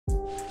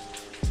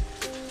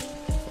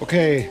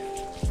Okay,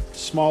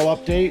 small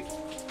update.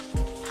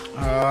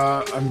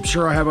 I'm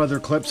sure I have other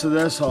clips of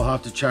this. I'll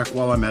have to check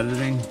while I'm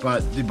editing, but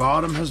the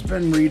bottom has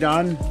been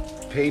redone,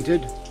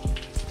 painted.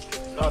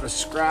 Not a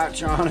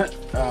scratch on it.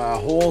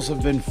 Holes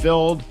have been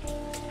filled.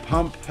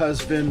 Pump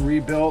has been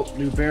rebuilt.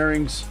 New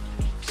bearings,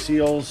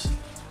 seals.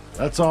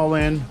 That's all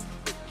in.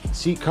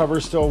 Seat cover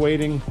still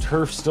waiting.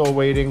 Turf still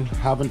waiting.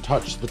 Haven't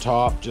touched the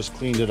top. Just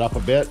cleaned it up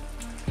a bit.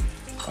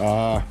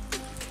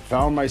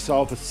 Found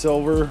myself a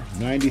silver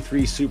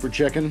 93 Super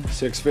Chicken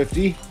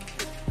 650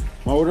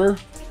 motor.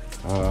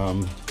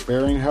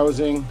 Bearing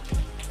housing.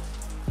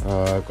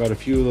 I've got a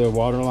few of the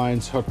water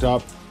lines hooked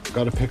up.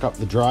 Got to pick up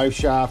the drive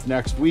shaft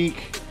next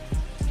week.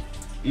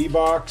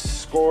 E-box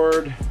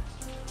scored.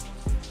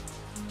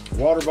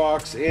 Water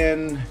box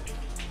in.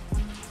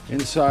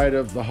 Inside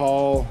of the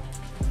hull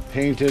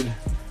painted,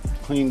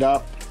 cleaned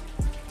up.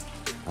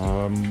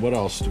 What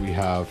else do we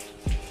have?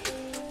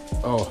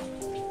 Oh,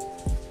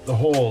 the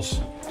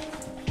holes.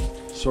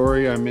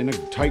 Sorry, I'm in a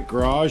tight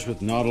garage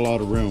with not a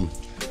lot of room.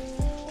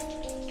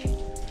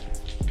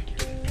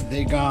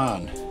 They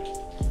gone.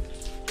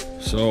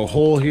 So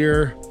hole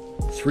here,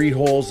 3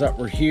 holes that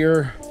were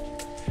here.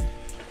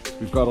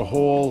 We've got a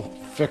hole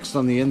fixed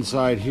on the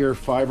inside here,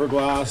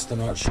 fiberglass. I'm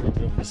not sure if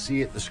you'll be able to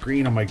see it. The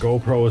screen on my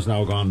GoPro has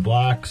now gone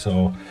black,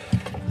 so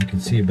you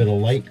can see a bit of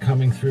light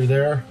coming through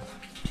there.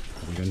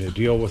 I'm going to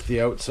deal with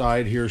the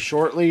outside here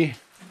shortly.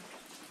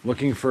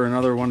 Looking for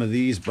another one of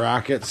these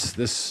brackets.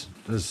 This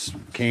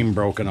came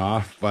broken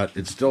off, but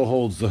it still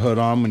holds the hood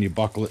on when you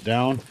buckle it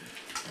down.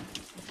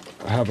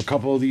 I have a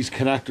couple of these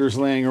connectors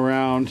laying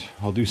around.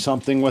 I'll do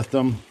something with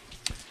them.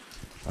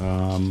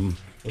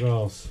 What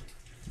else?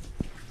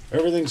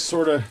 Everything's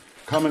sort of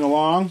coming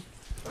along.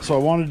 So I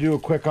want to do a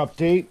quick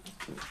update.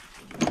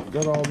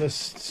 Got all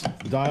this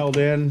dialed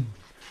in.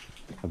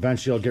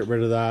 Eventually I'll get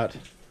rid of that.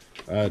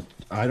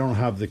 I don't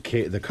have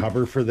the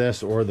cover for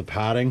this or the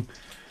padding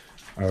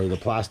or the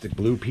plastic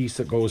blue piece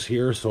that goes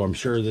here, so I'm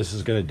sure this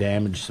is going to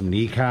damage some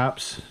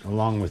kneecaps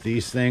along with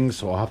these things,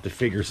 so I'll have to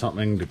figure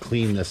something to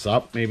clean this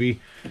up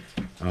maybe.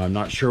 I'm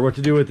not sure what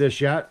to do with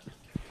this yet,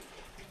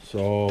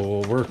 so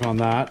we'll work on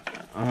that.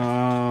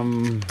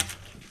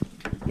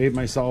 Made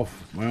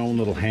myself my own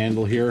little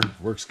handle here,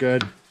 works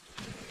good,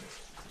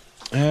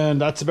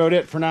 and that's about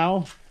it for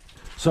now.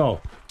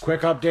 So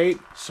quick update.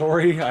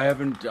 Sorry, I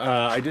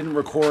didn't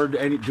record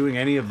doing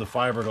any of the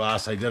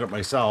fiberglass. I did it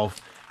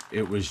myself.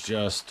 It was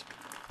just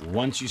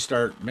once you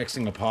start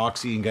mixing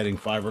epoxy and getting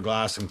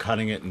fiberglass and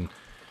cutting it and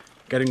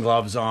getting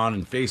gloves on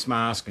and face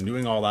mask and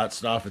doing all that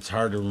stuff, it's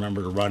hard to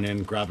remember to run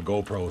in, grab a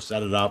GoPro,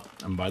 set it up,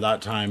 and by that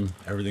time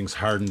everything's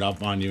hardened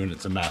up on you and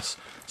it's a mess.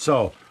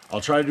 So I'll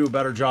try to do a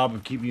better job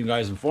of keeping you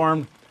guys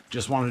informed.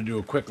 Just wanted to do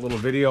a quick little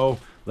video,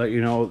 let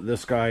you know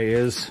this guy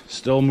is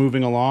still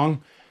moving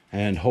along,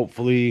 and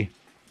hopefully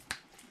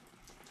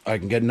I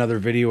can get another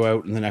video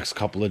out in the next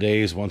couple of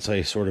days once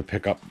I sort of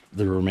pick up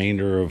the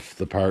remainder of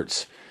the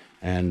parts,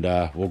 and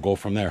we'll go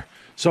from there.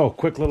 So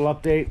quick little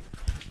update.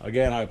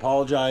 Again, I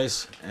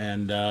apologize,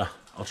 and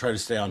I'll try to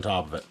stay on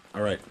top of it.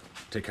 All right,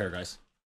 take care, guys.